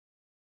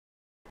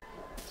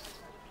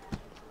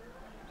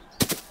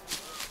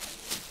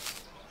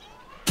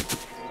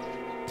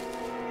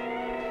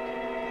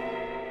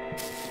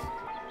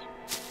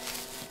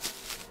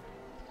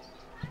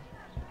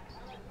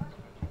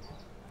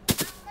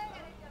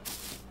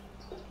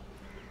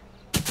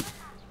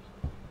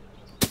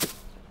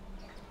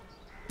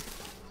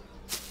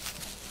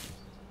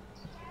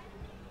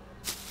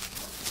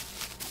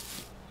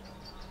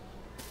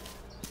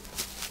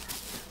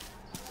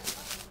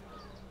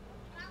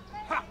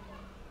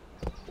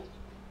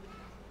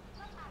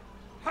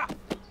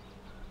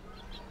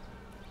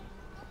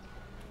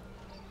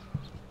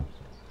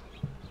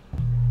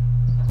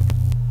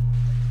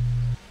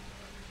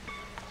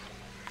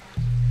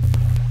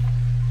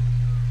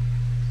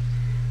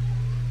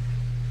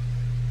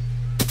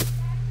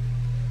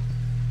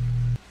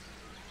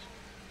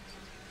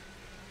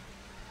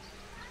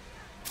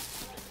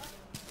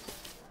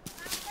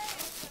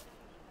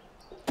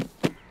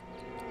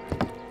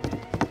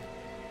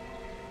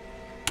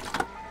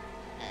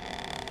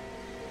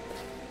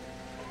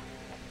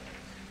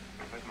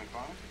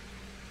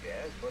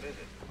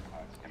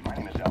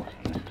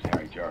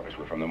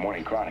the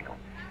Morning Chronicle.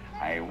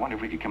 I wonder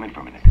if we could come in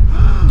for a minute.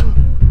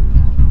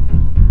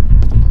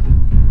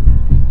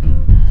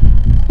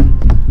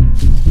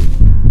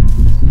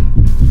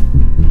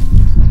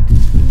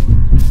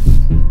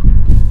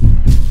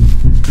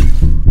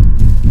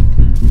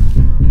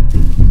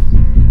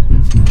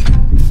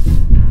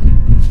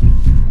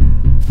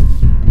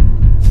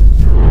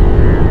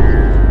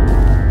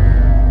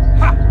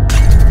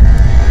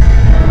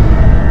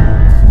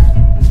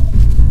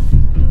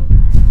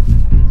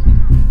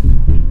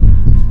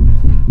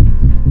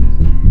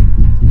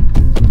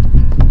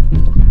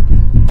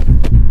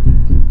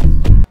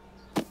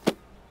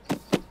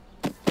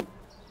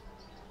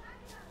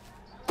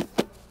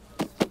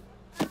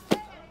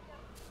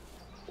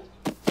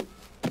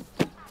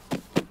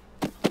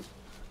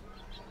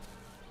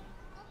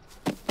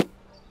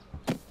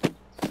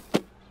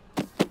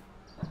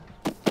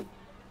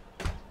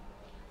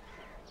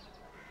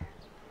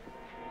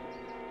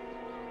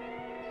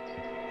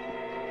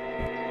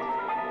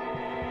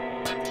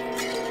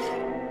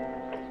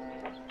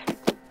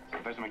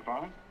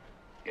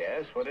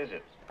 Yes, what is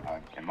it?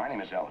 And my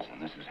name is Ellison.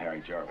 This is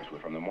Harry Jarvis. We're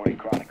from the Morning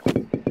Chronicle.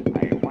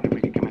 I wonder if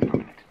we could come in for a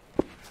minute.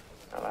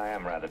 Well, I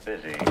am rather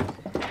busy.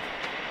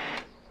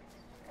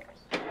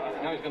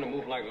 Now he's going to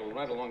move like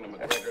right along to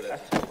McGregor.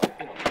 That's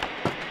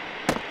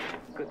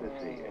Good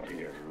to see you,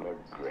 dear. You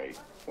look great.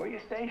 Where are you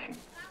stationed?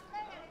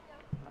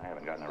 I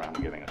haven't gotten around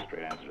to giving a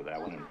straight answer to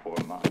that one in 4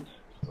 months.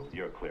 So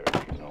you're clear,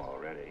 as you know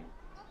already.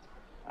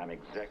 I'm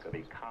exec of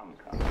the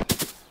ComCom.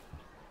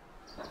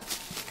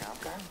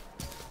 ComCom?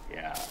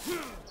 Yeah.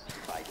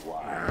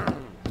 Site-wide.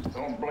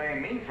 Don't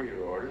blame me for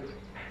your orders.